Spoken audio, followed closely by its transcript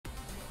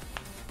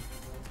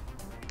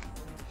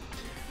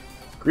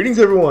Greetings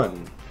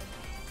everyone!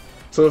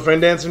 So the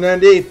friend Dancer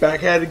 98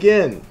 back at it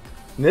again.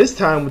 And this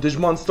time with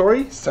Digimon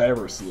Story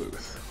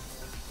Cybersleuth.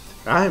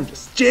 I'm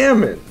just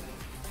jamming!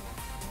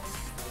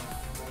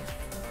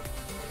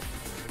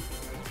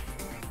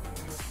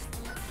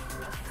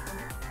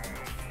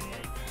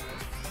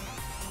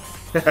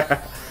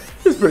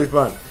 It's pretty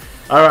fun.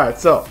 Alright,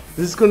 so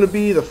this is going to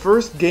be the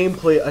first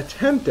gameplay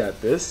attempt at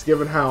this,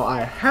 given how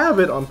I have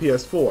it on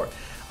PS4.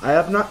 I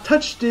have not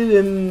touched it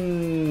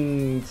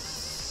in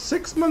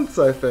 6 months,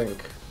 I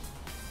think.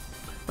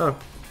 Huh.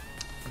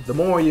 The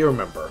more you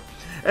remember.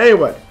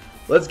 Anyway,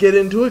 let's get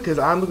into it, because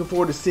I'm looking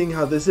forward to seeing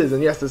how this is.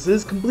 And yes, this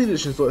is Complete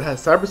Edition, so it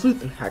has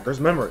Cybersleuth and Hacker's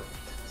Memory.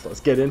 So let's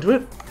get into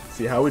it,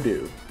 see how we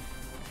do.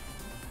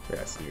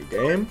 Yes, new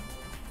game.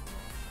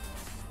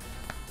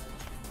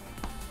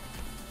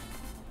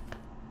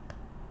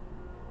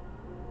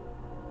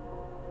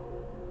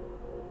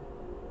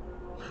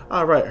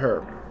 Alright,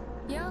 her.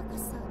 ようこ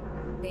そ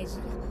デジ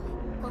ラボ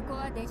へ。ここ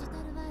はデジタ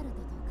ルワール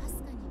ドとか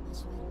すかに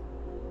交わる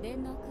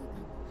電脳空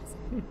間のはず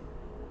み。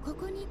こ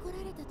こに来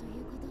られたとい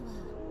うこと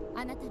は、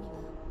あなたには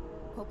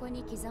ここ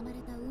に刻まれ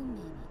た運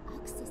命に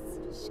アクセスす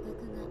る資格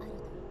がある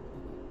というこ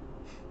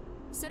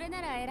とね。それ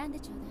なら選んで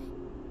ちょうだい。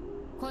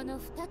この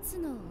2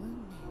つの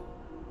運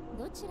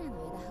命、どちら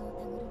の枝葉を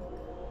たぐるの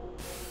か。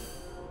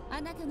あ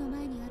なたの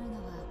前にある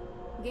のは、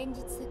現実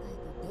世界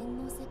と電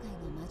脳世界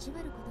が交わ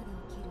ることで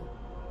起きる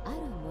ある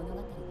物語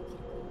の記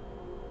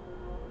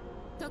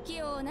録。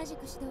時を同じ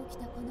くして起き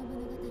たこの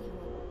物語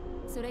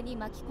を、それに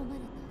巻き込ま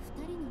れた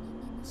2人の人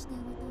間の視点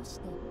を通し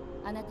て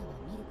あなたは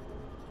見ること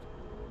が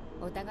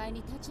できる。お互い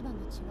に立場も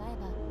違え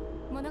ば、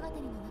物語の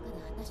中で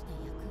果たした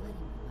役割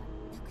も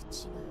全く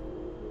違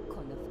う。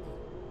この2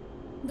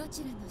人、ど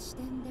ちらの視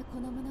点でこ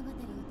の物語をた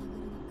ぐる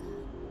のか。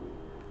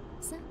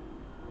さあ、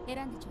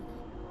選んでちょ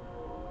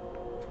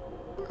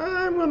うだい。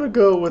 I'm gonna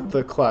go with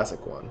the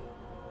classic one.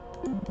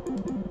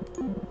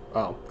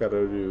 Oh,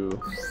 gotta do...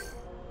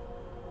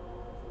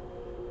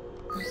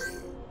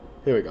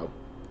 Here we go.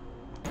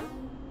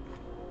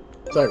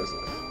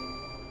 Cybersleuth.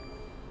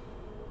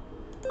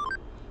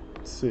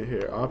 Let's see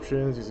here.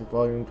 Options, using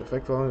volume to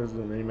affect volume. There's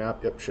the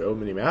mini-map. Yep, show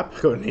mini-map.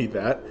 Gonna need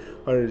that.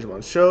 Audio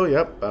Digimon show.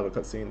 Yep, battle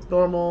cutscenes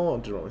normal.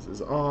 Digimon voice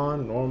is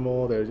on.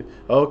 Normal. There's...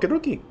 Okie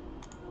dokie.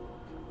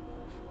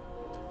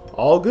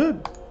 All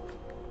good.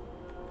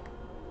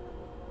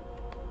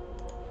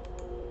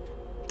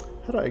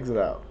 How do I exit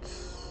out?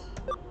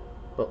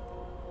 Oh.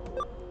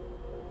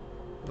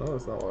 No,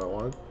 that's not what I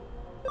wanted.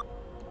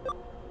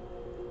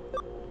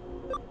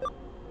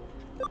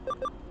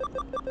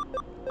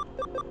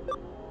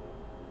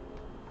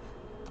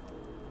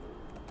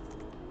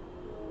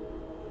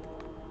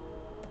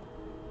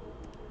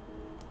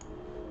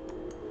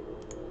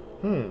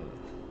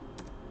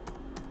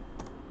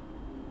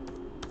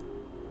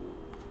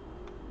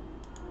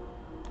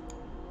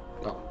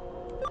 Oh.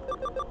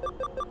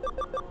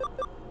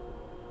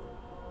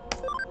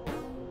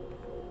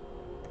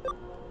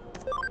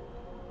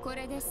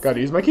 Gotta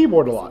use my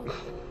keyboard a lot.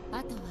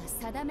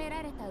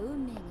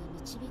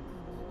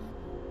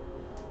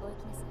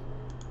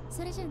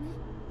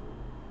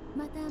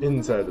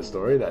 Inside the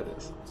story, that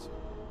is.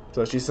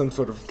 So she's some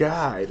sort of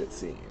guide, it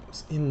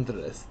seems.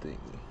 Interesting.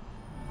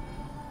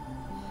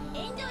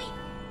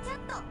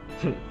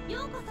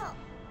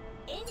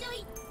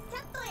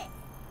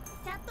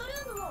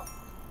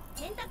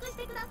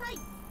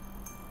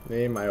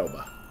 Name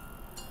Ioba.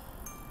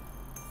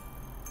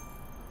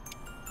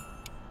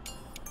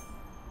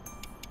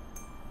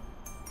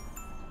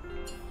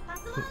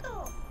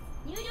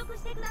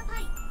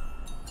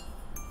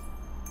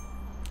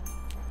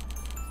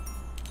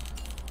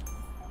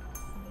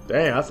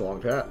 Dang, that's a long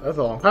that's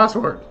a long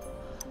password.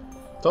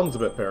 Someone's a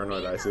bit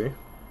paranoid, I see.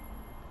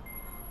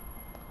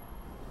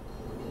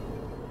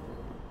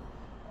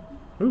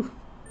 Ooh,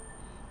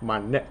 my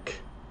neck.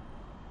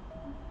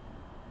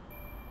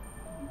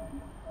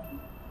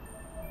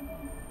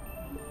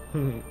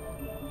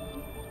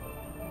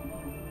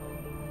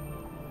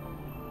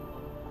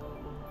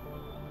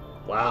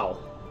 Wow,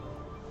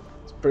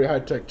 it's a pretty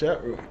high-tech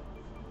chat room.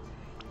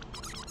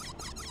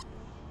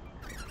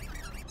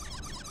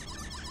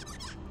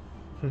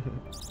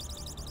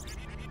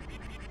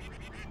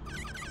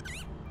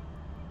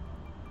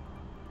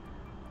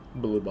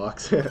 Blue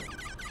box.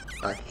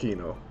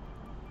 Akino.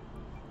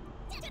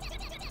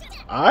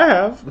 I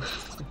have.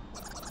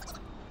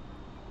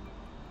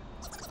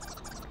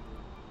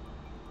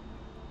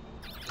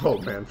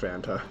 Old man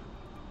Fanta.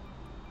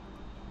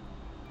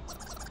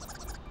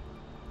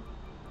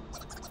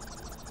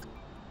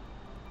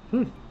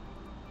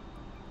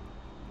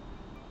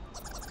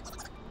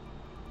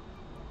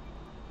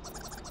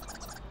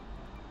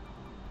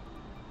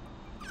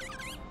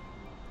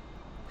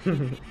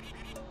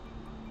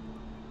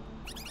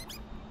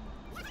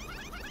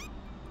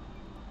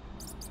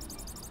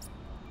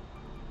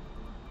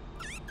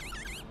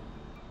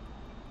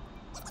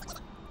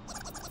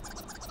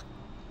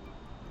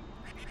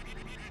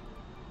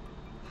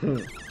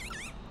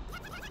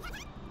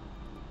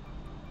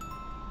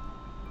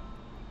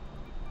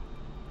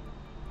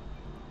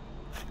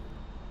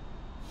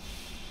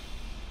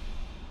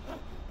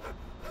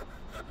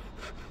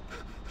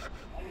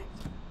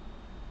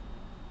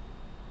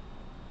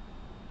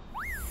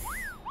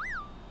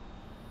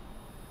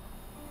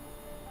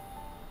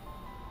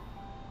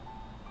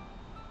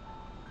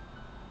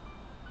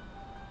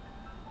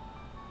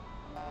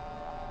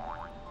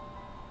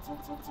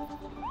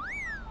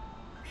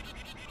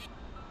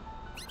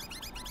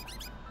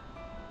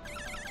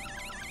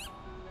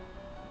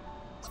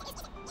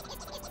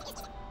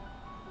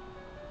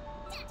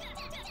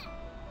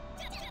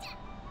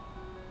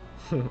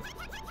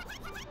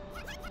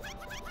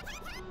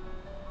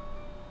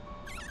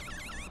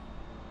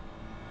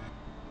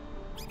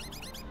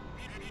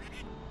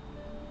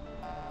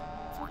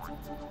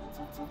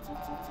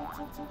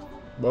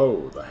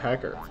 Whoa, the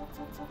hacker.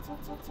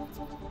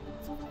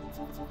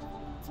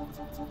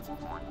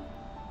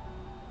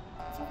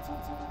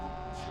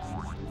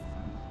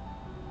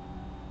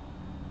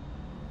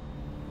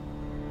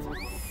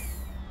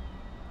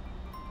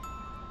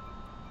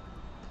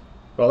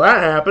 Well,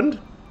 that happened.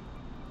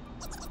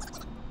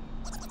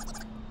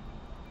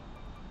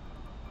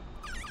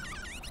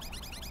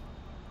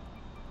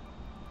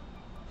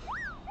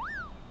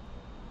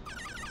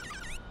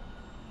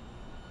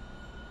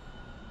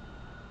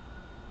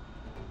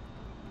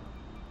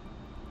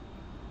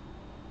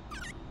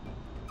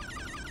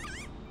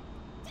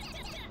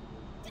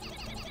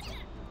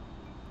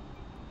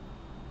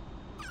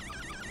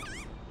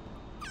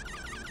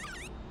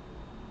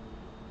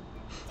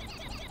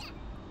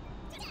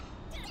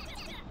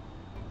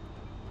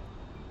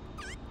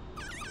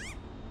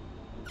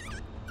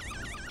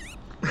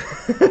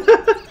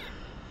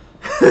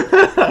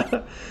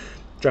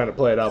 Trying to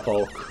play it off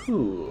all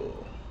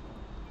cool.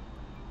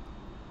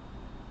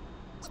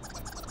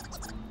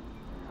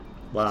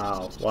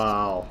 Wow,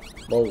 wow.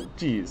 Oh,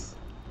 jeez.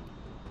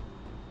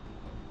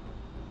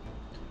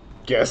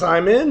 Guess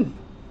I'm in.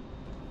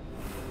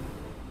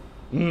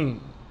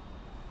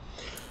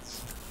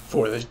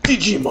 For the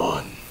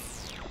Digimon.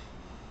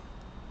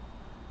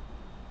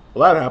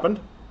 Well, that happened.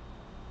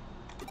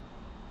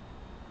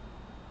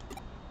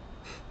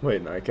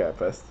 Wait, no, I can't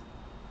fest.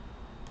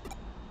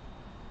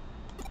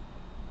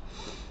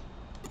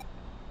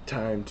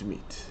 Time to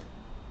meet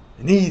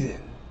in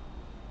Eden.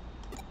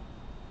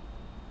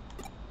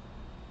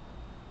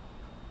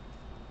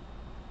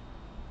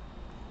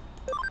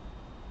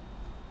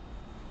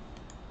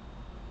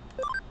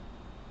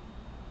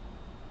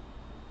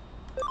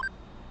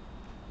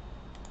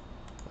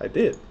 I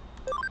did.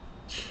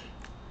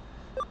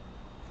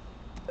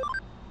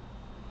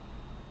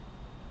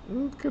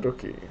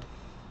 Okay.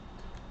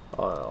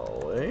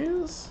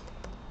 Always.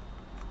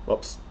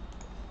 Whoops.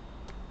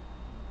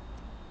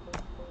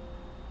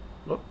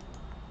 Whoop.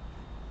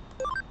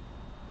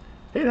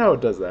 Hate how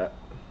it does that.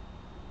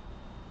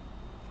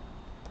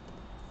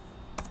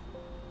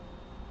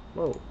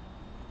 Whoa.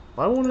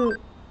 I want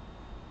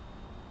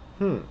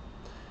to...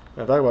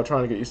 I thought about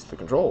trying to get used to the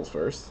controls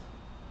first.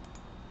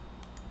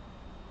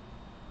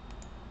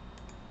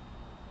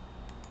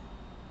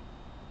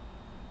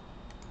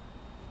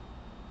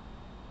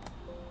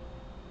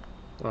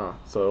 Ah,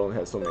 so it only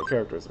has so many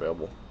characters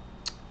available.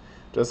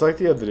 Just like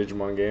the other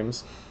Digimon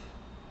games.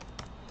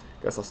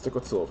 Guess I'll stick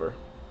with Silver.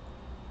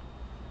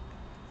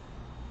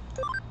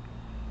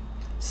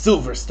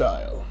 Silver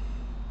style.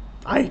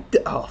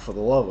 Oh, for the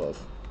love of.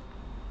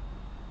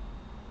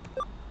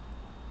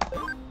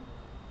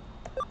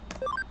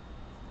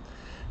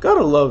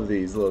 Gotta love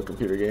these little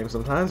computer games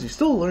sometimes. You're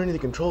still learning the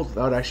controls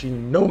without actually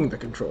knowing the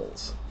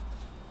controls.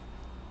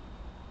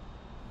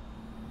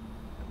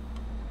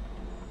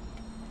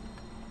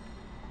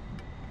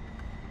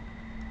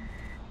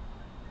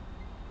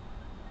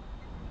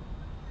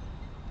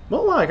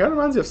 Not like, it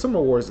reminds you of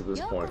Summer Wars at this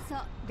point.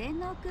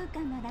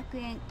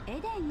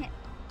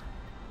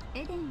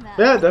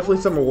 Yeah, definitely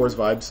Summer Wars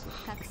vibes.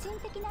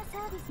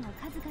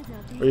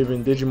 Or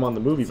even Digimon the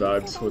movie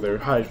vibes, where they're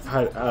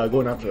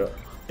going after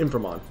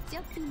Inframon.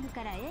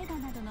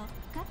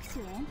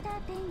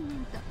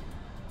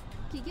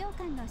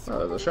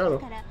 Oh, there's a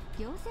shadow.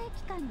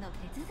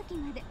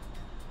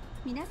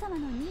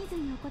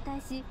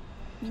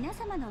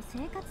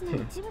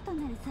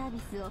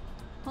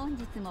 本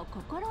日も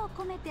心を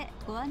込めて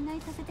ご案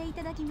内させてい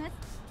ただきます。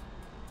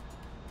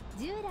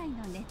従来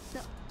のネッ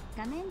ト、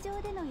画面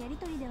上でのやり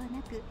取りでは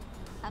なく、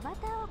アバ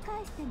ターを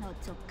介しての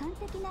直感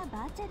的な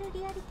バーチャル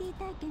リアリティ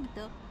体験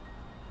と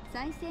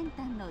最先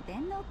端の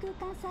電脳空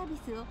間サービ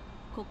スを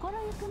心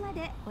ゆくま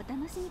でお楽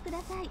しみくだ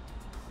さい。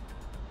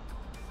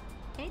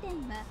エデ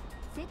ンは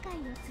世界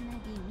をつな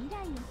ぎ未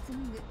来を紡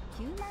ぐ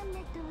ヒューマン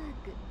ネットワー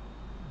ク、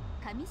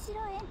上白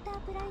エンター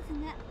プライズ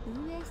が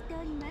運営して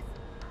おりま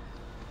す。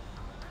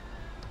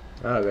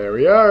 Ah, there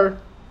we are.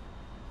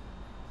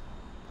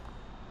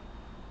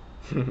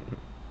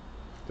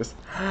 Just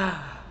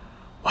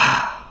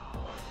wow.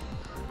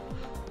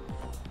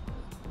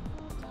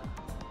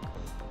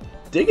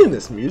 Digging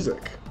this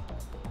music.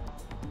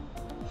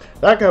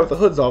 That guy with the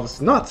hood's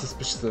obviously not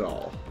suspicious at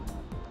all.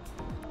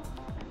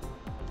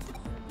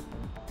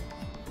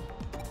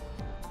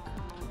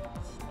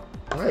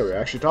 Alright, we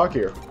actually talk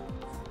here.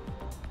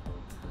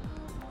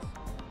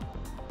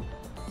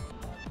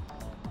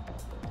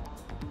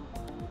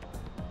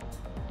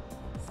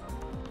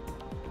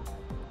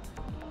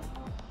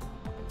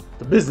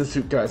 The business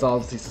suit guy is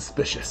obviously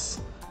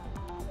suspicious.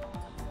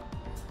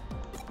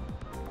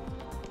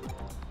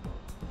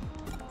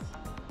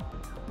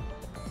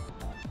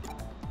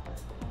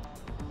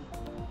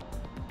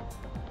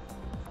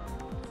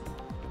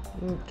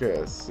 Okay,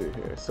 let's see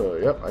here. So,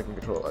 yep, I can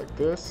control it like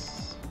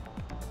this.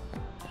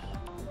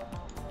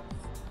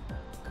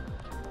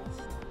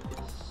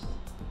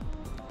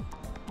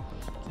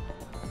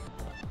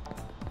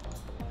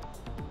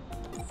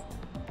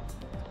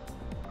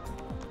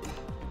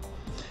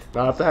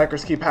 Not if the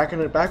hackers keep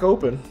hacking it back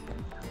open.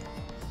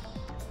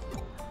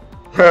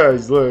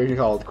 He's literally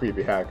called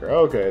creepy hacker.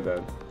 Okay,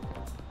 then.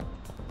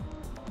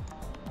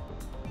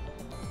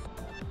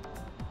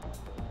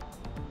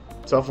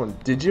 Cell phone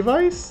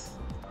Digivice?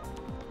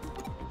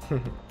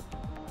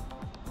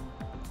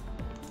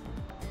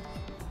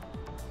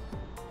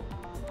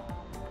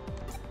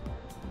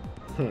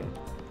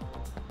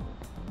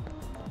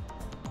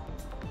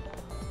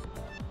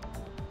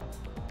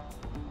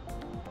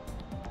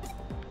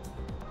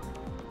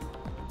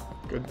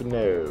 Good to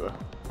know.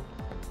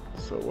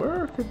 So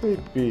where could they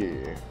be?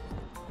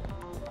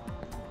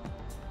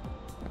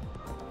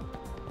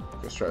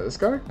 Let's try this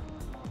guy.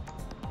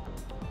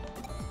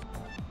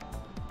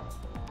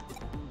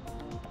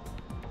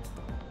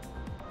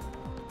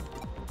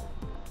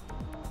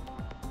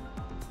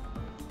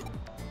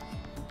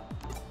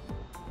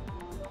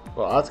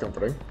 Well, that's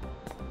comforting.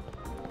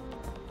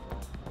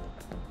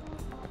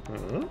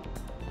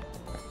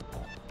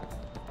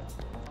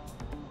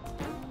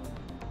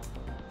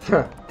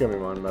 Give me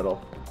one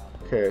metal.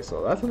 Okay,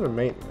 so that's under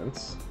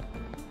maintenance.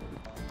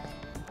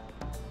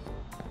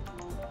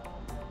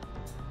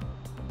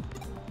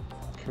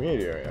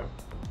 Community area.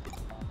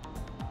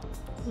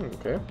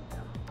 Okay.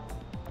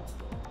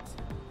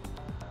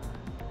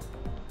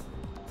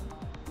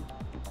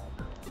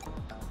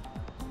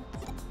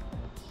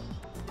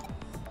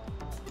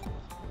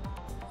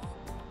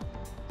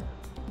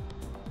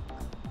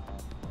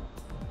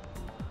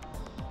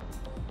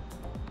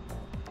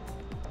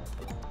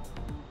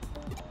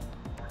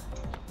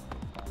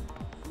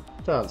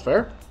 Sounds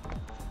fair.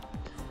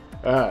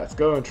 Let's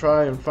go and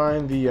try and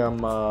find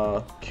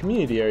the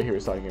community area he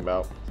was talking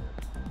about.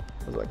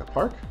 Was it like a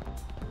park?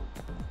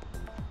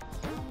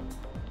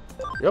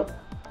 Yep.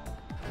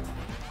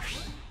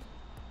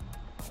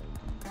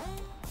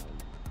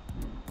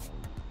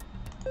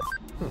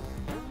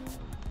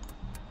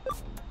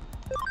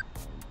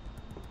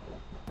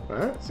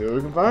 Alright, see what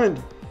we can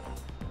find.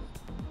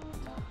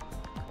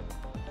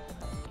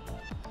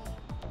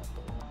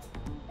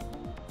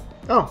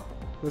 Oh,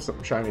 there's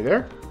something shiny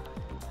there.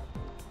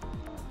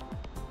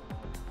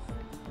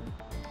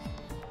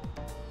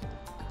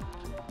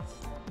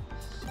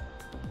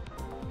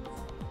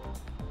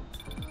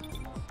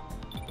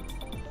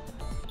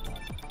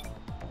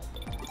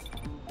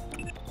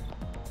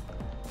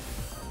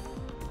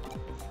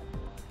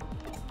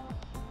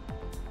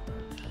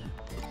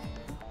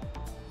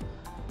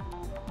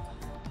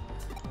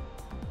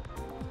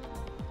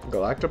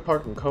 Galactic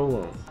Park in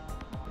Cologne.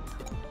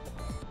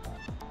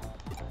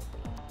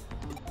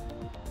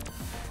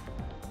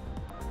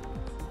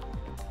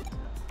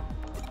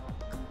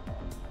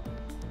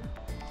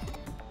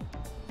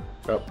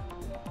 Oh.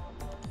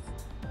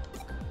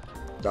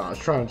 No, I was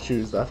trying to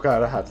choose. I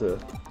forgot I had to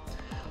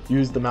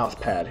use the mouse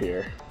pad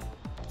here.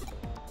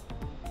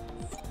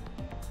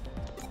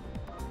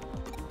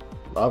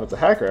 Well, if it's a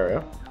hacker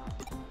area.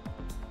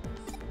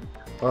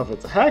 Well, if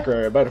it's a hacker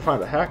area, I better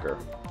find a hacker.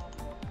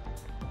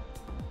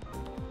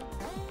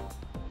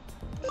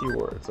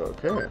 Keywords,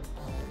 okay.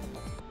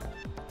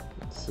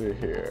 Let's see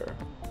here.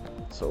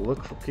 So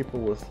look for people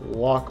with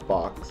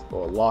lockbox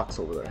or locks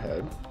over their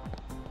head.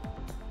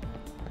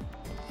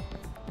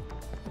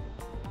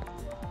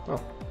 Oh.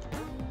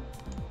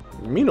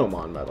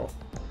 Minomon metal.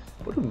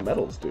 What do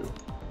metals do?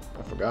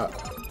 I forgot.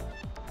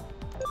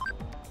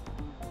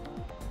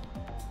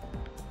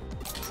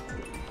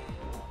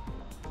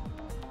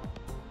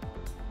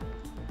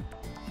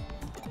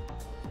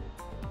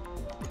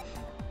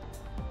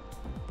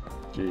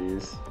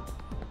 Jeez.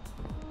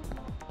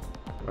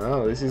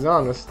 Well, at least he's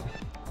honest.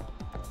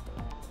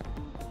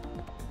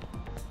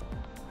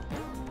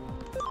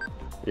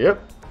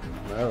 Yep.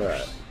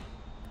 Alright.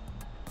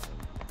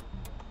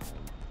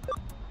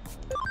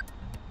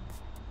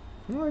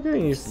 I'm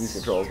getting used to these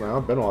controls now.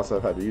 Been a while since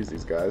I've had to use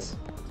these guys.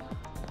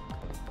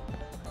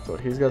 So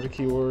he's got a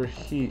keyword.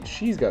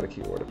 She's got a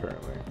keyword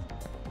apparently.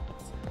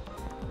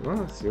 Well,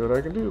 let's see what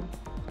I can do.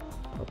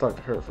 I'll talk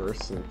to her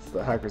first since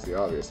the hacker's the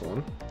obvious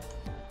one.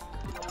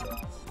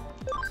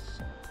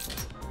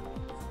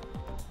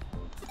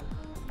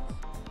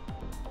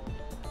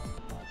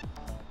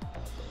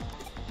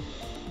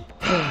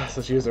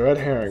 So she is a red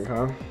herring,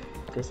 huh?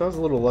 Guess that was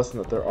a little lesson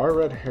that there are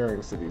red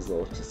herrings to these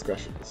little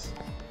discussions.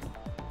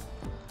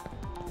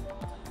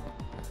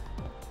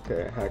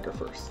 Okay, hacker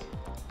first.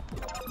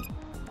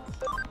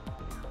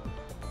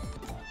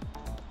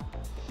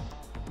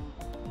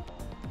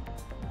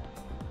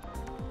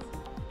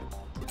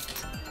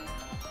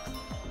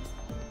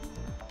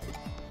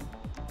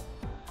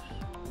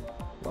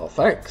 Well,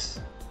 thanks.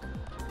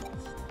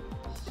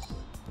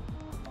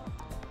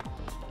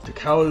 To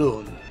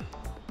Kowloon.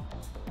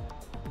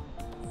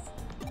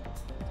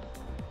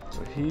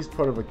 So he's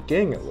part of a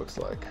gang, it looks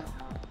like.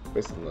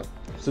 Based on the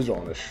sigil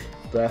on his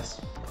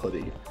vest,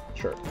 hoodie,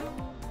 shirt.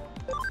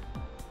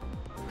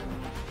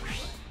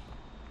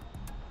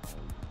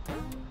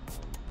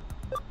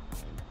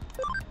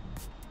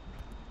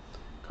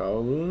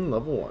 Kowloon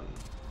level 1.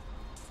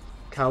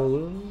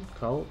 Kowloon?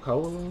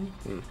 Kowloon?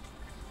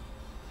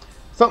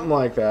 Something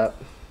like that.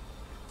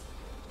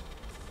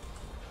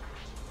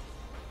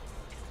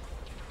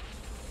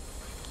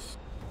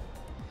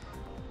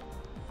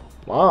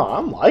 Wow,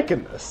 I'm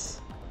liking this.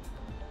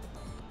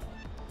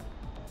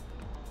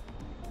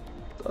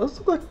 Does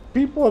look like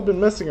people have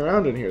been messing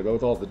around in here though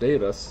with all the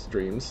data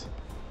streams.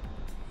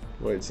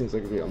 Boy, it seems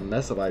like it'd be a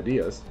mess of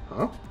ideas.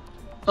 Huh?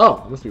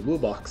 Oh, it must be Blue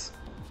Box.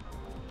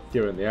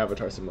 Given the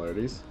avatar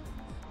similarities.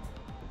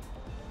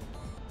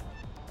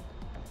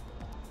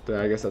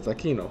 Then I guess that's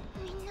Akino.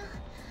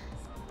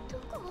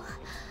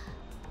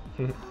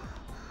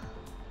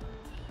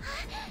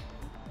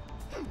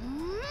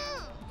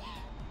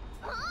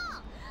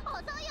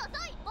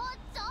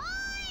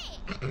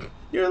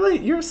 You're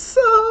late. You're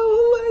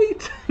so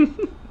late.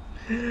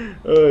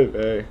 Oy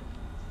vey.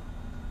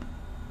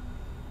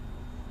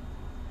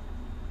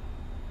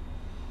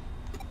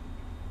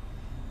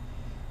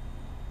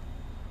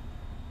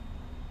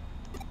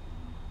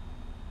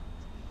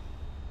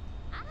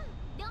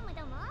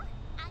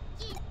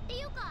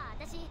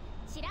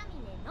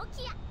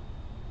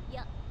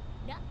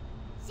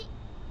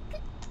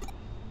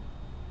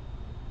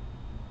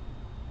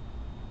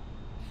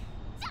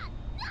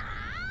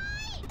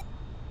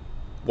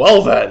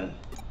 Well then,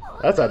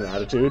 that's not an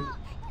attitude.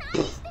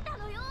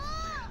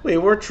 We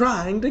were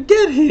trying to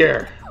get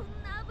here.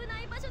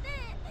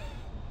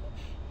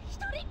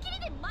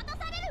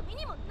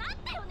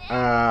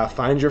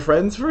 Find your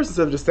friends first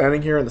instead of just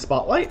standing here in the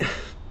spotlight.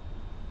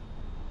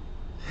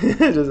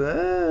 Just,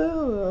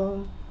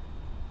 well.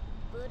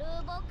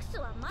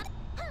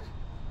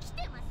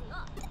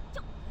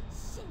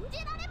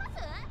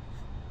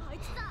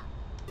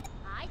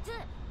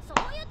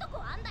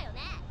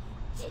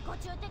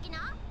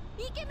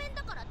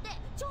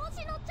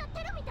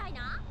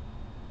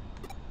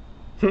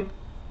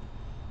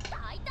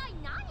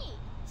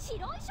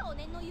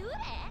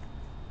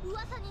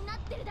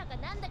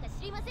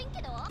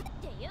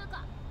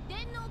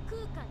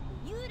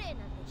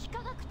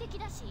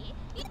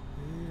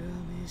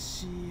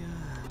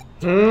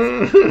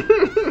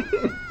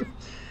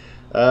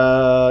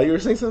 You were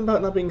saying something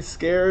about not being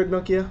scared,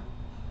 Nokia?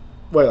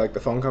 Wait, like the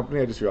phone company?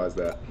 I just realized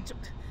that.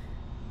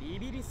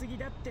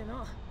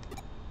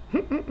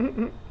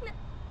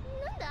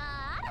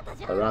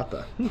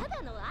 Arata.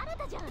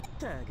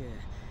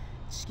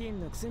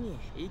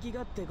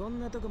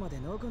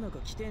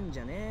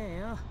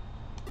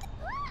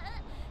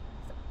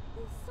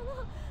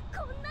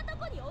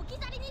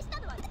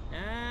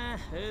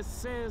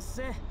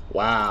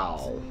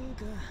 Wow.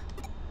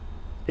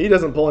 He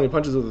doesn't pull any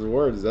punches with his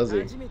words, does he?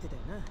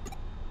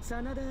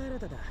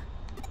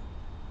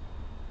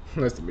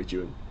 Nice to meet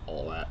you and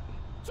all that.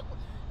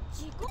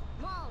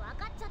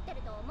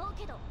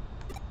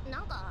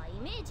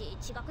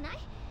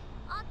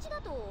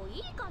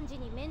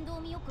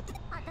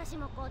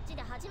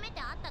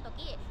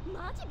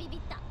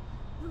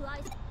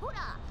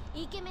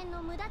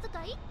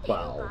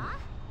 Wow.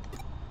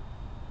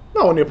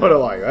 Not when you put it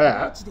like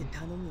that.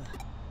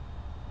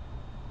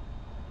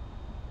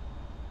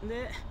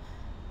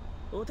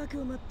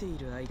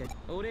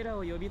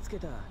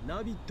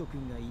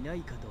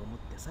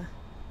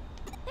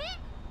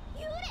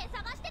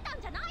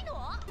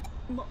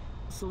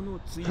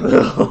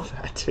 Oh,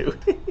 that too.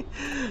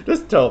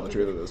 Just tell the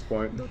truth at this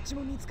point.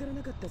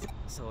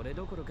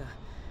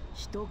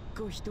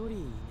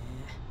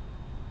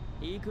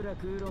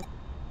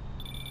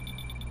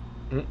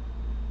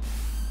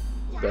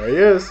 There he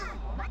is.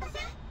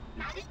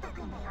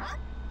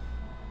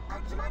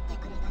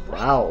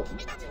 Wow.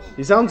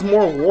 He sounds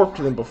more warped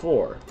than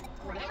before.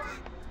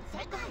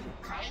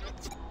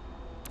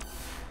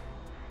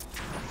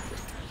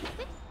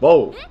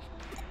 Whoa.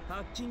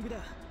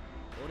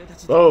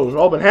 Whoa, we've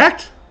all been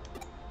hacked?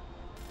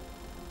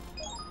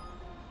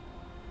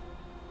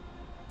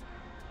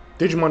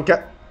 Digimon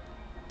cat.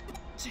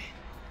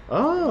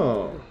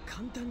 Oh.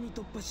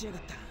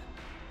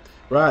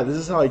 Right, this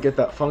is how I get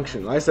that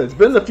function. Like I said, it's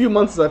been a few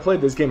months since I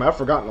played this game. I've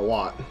forgotten a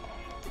lot.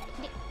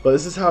 But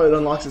this is how it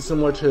unlocks it,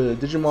 similar to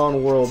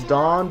Digimon World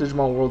Dawn,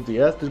 Digimon World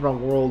DS, Digimon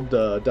World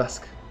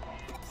Dusk.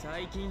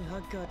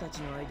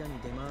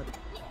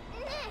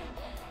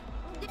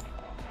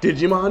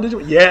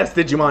 Digimon? Yes,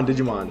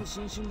 Digimon.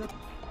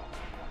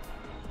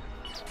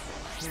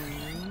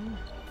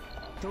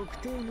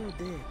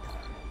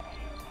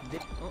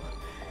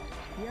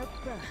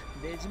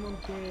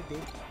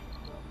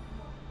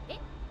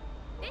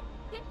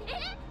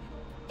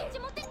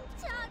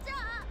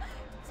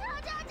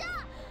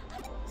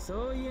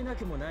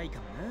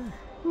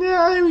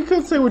 Yeah, we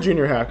could say we're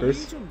junior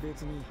hackers.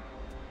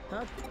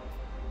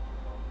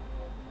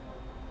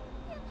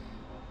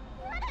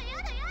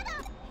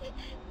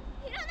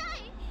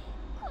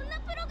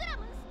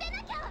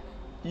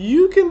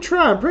 You can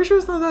try. I'm pretty sure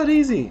it's not that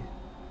easy.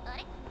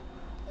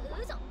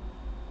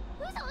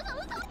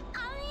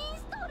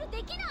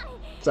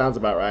 Sounds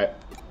about right.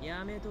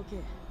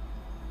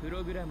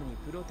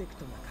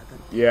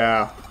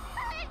 Yeah.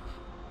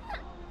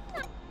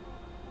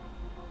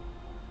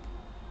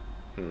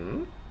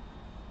 Hmm?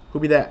 Who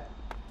be that?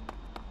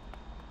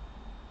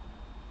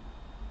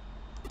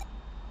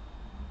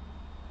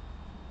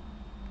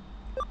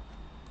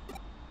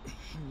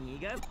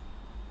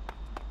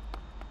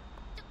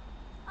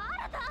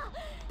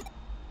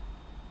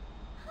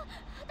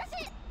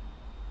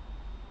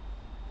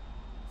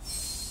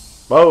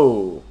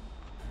 Whoa.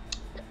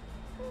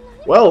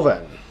 Well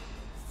then.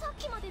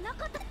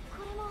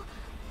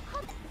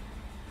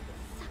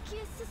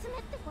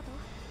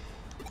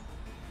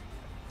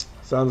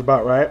 Sounds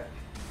about right.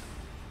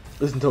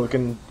 Just until we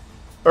can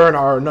earn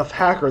our enough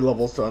hacker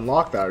levels to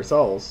unlock that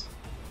ourselves.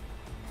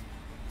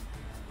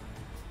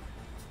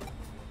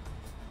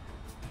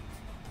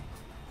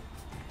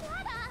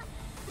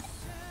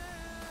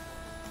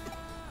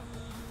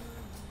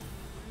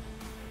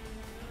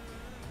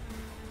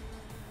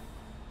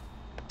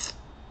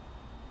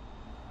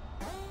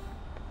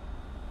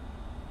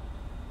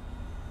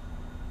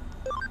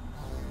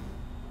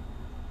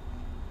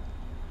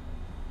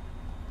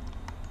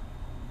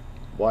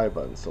 Y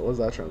button, so what does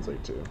that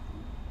translate to?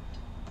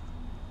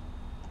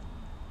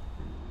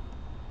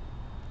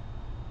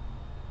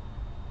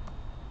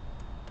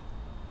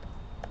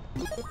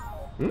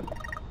 Hmm?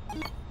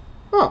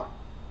 Huh.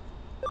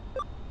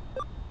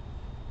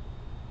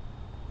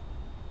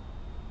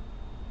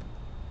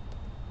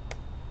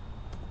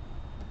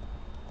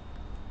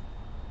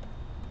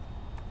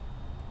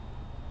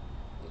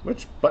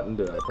 Which button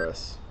did I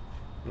press?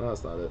 No,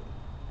 that's not it.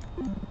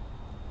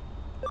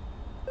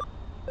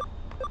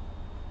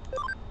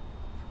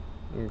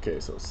 Okay,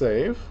 so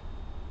save.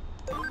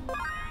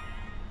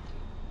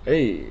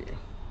 Hey.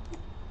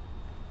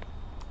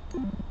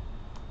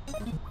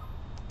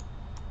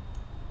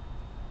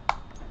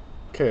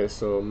 Okay,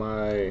 so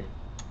my...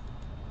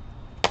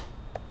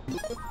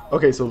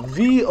 Okay, so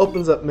V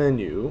opens up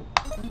menu.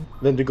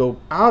 Then to go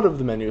out of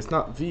the menu, it's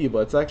not V, but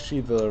it's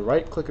actually the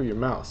right click of your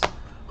mouse.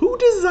 Who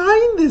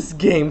designed this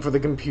game for the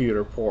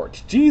computer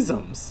port?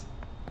 Jeezums.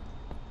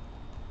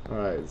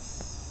 Alright,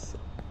 is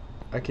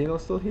Akino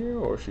still here,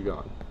 or is she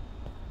gone?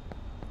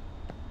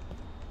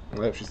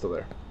 Oh, yep, she's still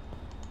there.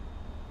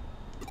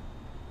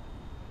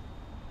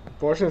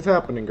 Unfortunately, it's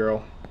happening,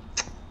 girl.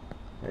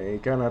 And you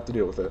kind of have to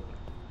deal with it.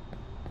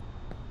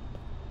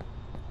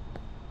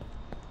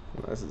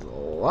 This is a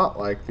lot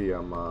like the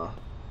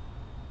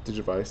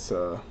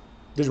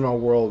Digimon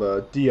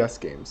World DS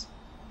games.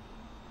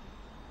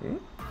 Hmm?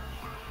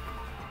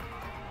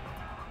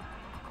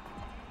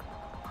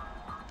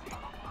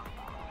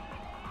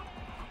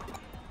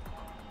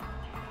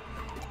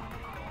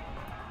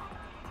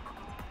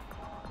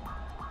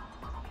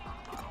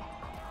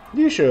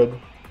 You should.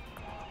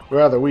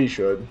 Rather, we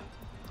should.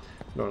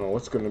 Don't know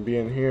what's going to be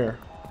in here.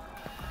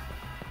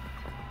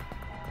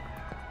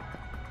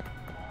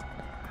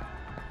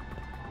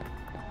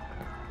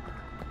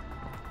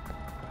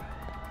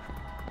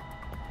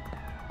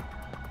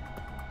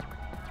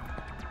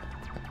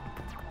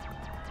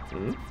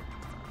 Hmm?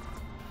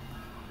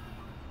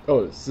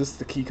 Oh, is this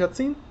the key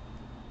cutscene?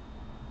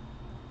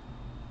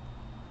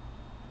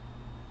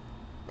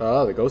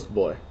 Ah, the ghost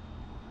boy.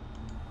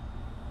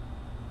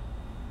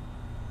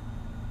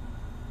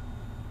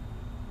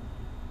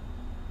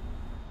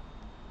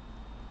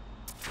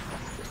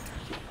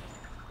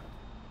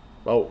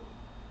 Oh.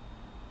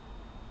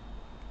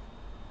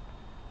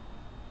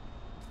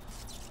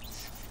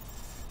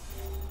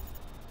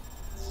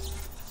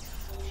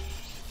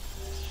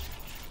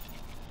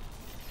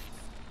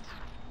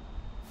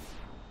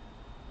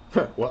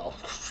 Well,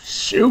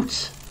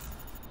 shoot!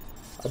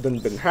 I've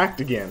been hacked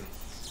again.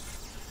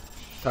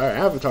 Entire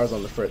avatar's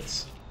on the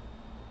fritz.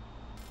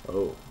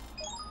 Oh.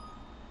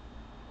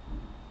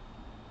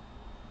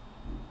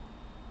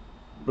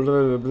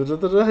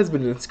 Has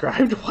been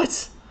inscribed? What?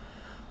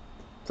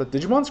 Is that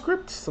Digimon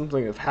script?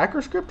 Something of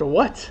hacker script or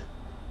what?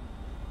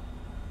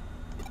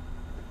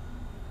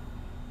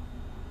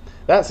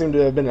 That seemed to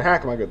have been a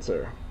hack, my good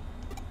sir.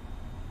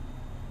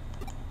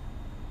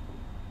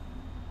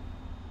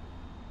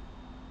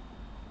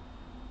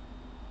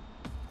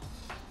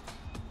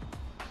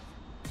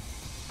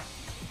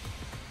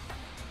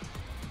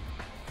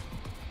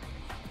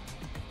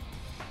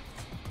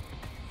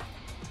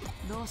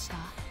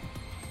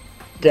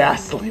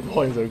 Ghastly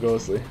points are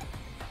ghostly.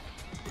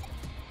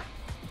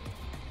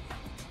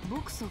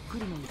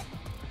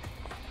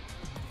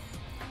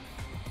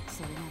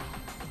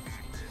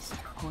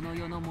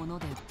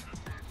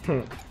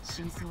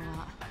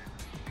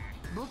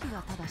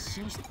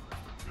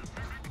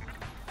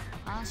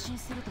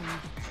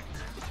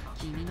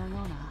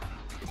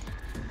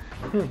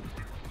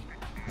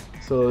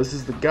 So this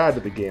is the guide to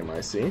the game,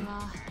 I see.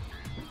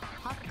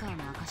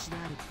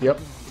 Yep.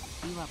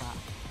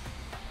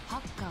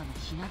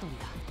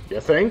 You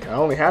think? I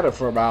only had it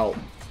for about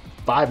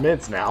 5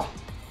 minutes now.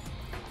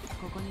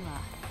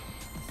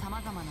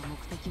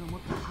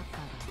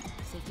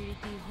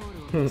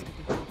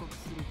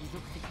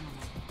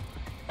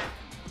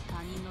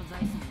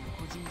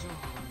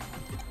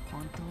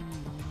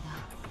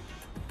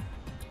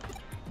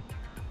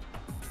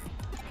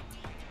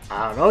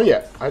 I don't know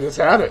yet. I just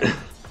had it.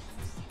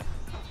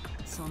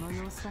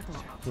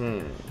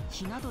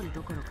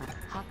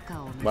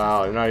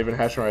 Wow, you're not even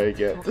hashing right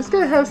yet. This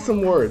guy has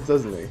some words,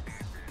 doesn't he?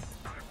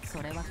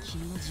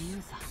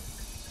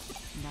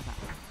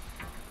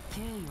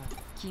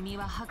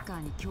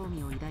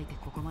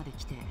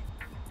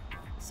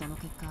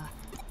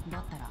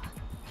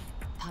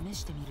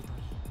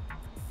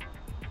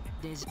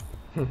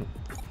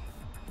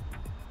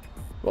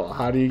 Well,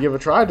 how do you give a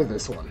try to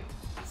this one?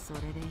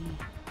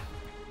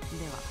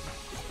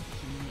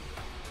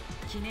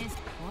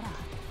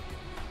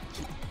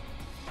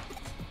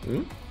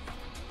 Hmm?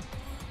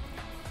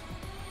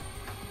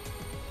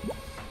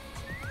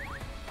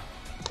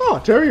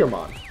 Oh,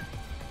 Terriermon,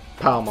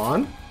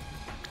 Palmon,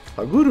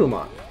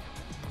 Agurumon.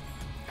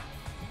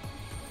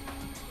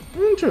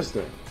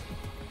 Interesting.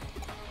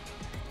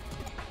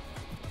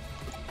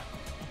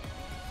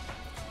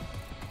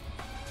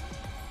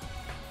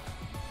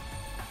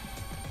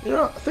 You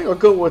know, I think I'll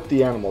go with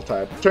the animal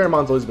type.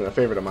 Terriermon's always been a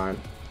favorite of mine.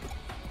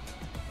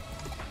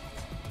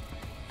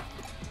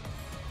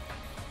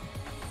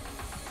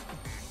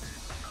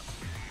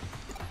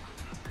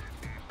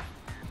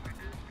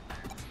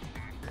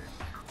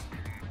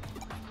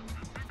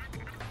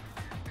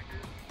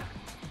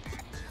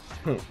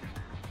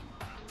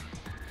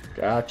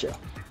 Gotcha.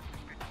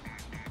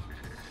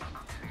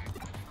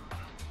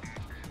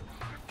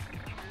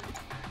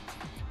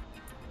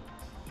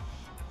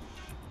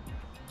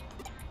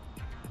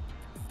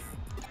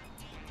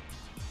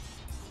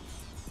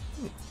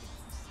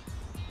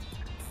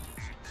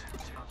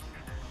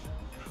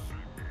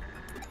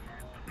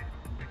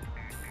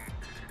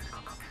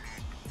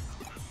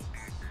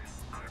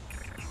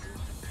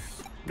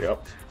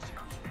 Yep.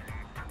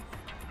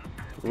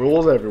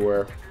 Rules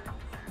everywhere.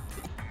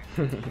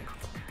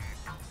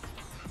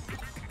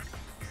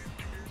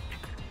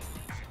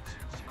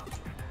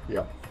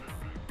 Yep.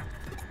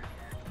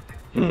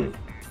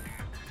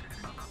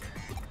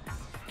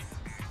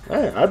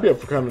 Hey, I'd be up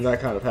for becoming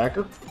that kind of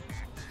hacker.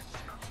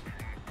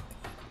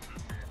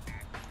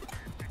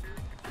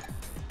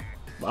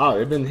 Wow,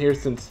 they've been here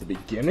since the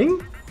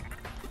beginning?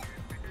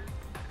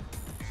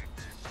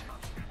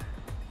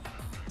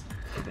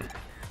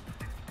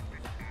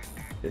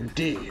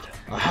 Indeed,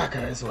 a hacker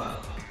as well.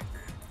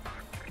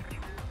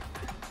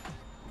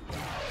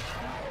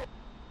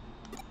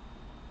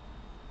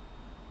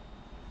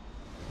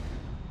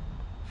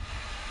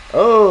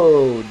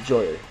 Oh,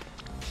 joy.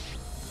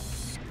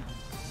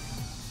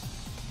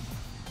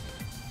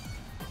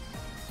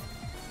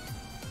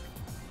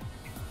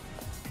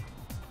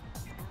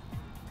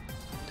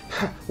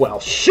 Well,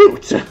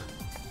 shoot!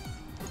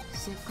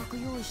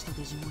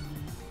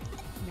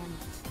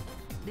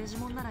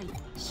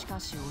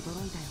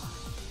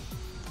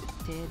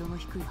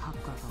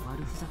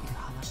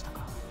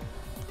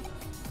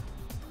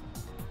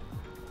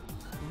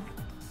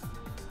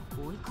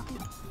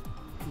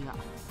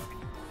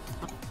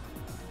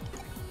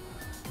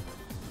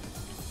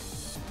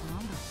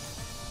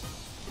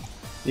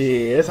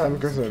 Yes, I'm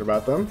concerned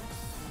about them.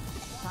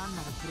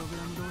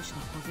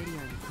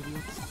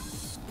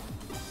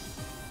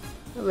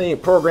 They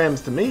ain't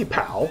programs to me,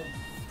 pal.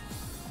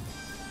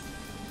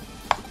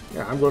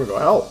 Yeah, I'm gonna go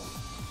help.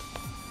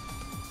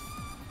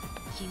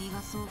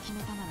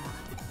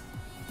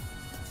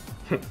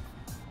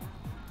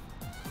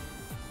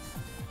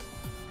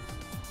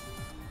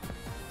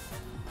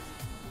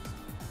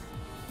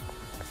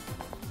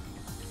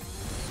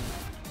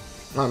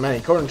 Oh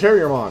man, Conan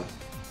Terriermon.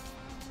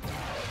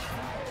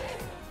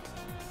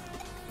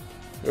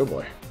 Oh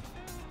boy.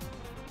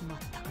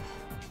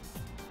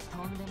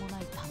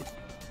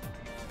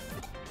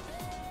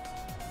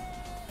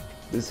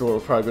 This is where we're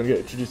probably going to get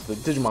introduced to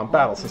the Digimon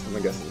battle system,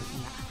 I'm guessing.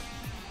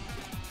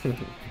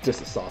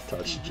 Just a soft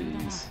touch,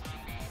 jeez.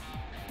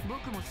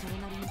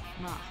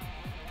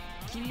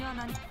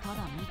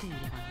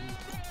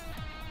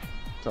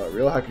 Sorry,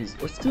 real hackies.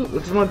 What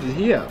Digimon did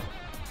he have?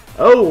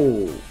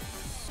 Oh!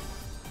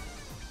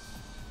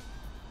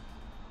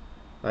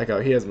 Like how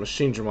he has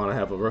Machine Dramon, I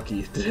have a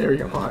rookie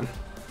Terriermon.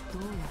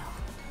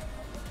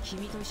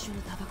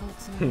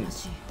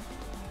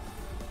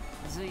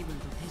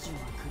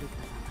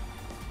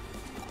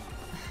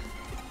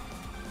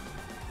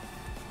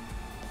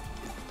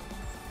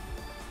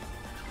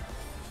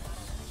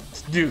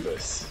 Let's do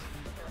this.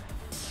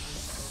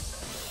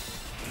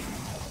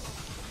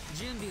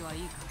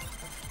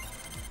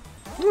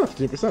 Oh,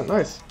 15%,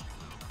 nice.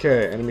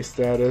 Okay, enemy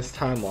status,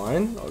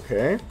 timeline,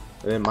 okay.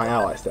 And then my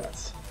ally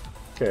stats.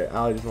 Okay,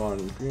 ally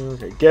Digimon green,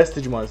 okay. Guess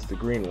Digimon is the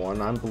green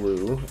one, I'm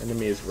blue,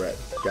 enemy is red.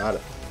 Got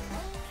it.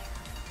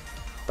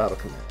 Battle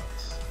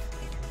commands.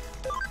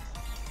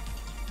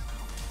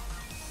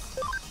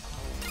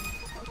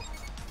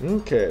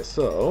 Okay,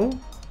 so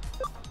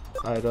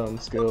item,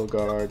 skill,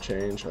 guard,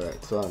 change.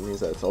 Alright, so that means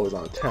that it's always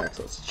on attack.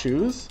 So let's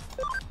choose.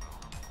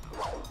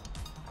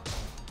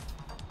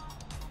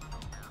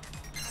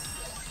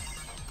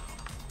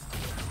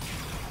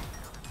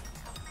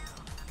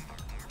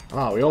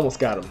 Ah, we almost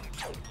got him.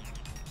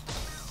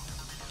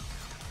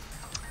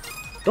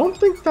 Don't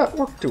think that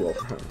worked too well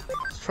for him.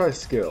 Let's try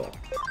skill.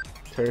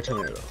 Terra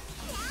Tornado.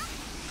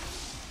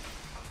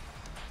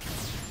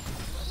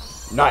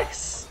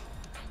 Nice.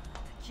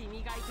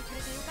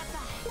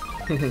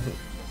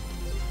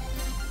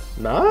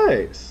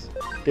 Nice.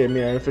 Gave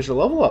me an official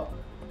level up.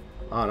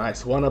 Oh,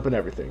 nice. 1-up and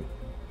everything.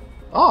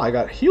 Oh, I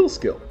got heal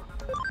skill.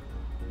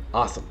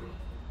 Awesome.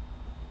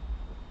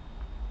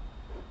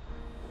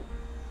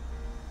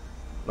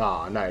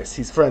 Ah, nice.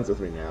 He's friends with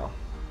me now.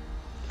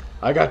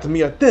 I got to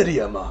meet a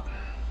Digimon.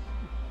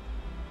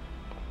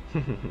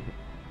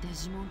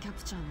 Digimon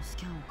capture のス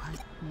キャンを返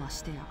すま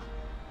してや。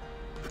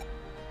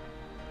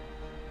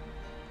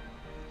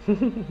なん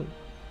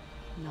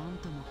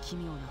とも奇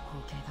妙な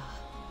光景だ。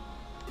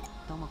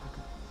ともかく、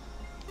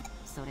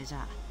それじゃ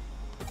あ。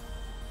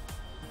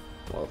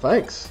Well,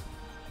 thanks.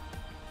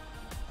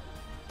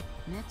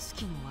 目つ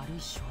きの悪い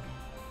少年。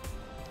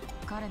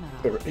彼なら。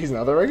He's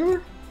another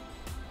regular?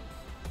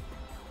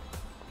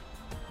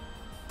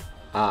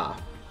 Ah.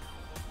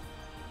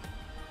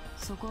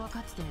 そこは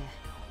かつて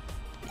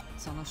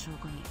その証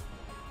拠に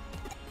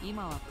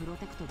今はプロ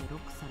テクトでロッ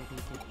クされてい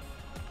て、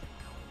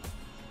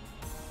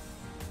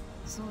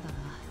そうだな、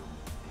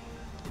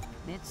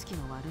目つき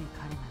の悪い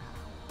彼なら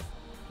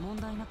問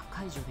題なく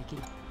解除でき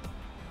る。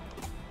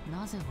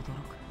なぜ驚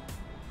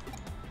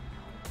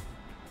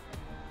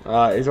く？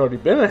 He's already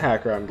been a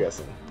hacker, I'm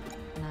guessing.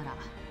 なら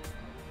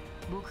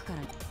僕から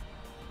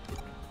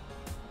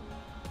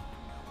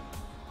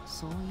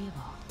そういえ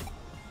ば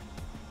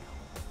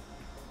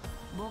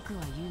僕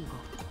はユーゴ、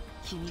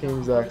君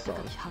が誇り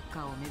高きハッカ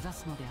ーを目指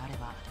すのであれ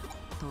ば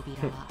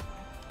扉は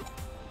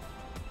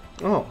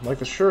Oh, like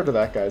the shirt of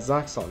that guy,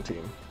 Zaxxon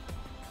team.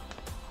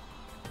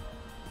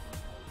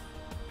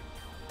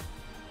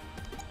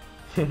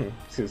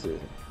 Excuse me.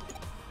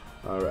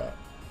 Alright.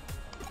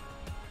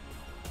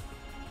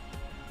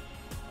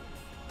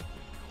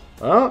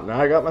 Well, now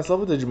I got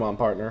myself a Digimon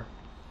partner.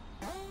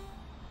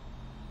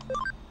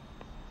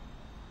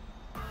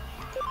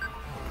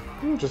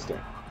 Interesting.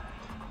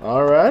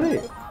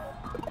 Alrighty.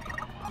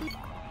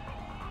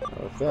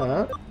 With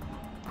that,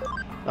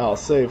 I'll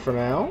save for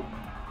now.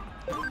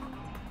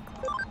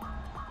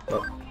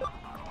 Oh.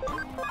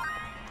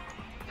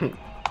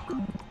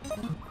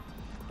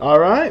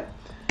 Alright.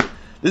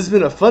 This has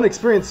been a fun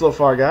experience so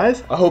far,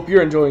 guys. I hope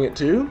you're enjoying it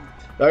too.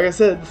 Like I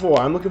said before,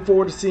 I'm looking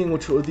forward to seeing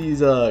which of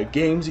these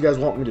games you guys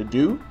want me to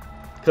do.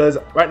 Because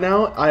right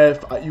now,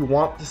 if you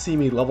want to see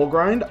me level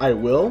grind, I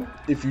will.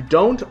 If you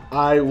don't,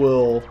 I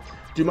will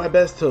do my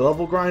best to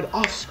level grind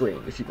off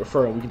screen if you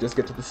prefer, and we can just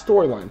get to the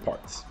storyline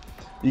parts.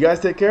 You guys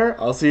take care.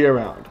 I'll see you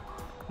around.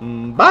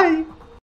 Bye!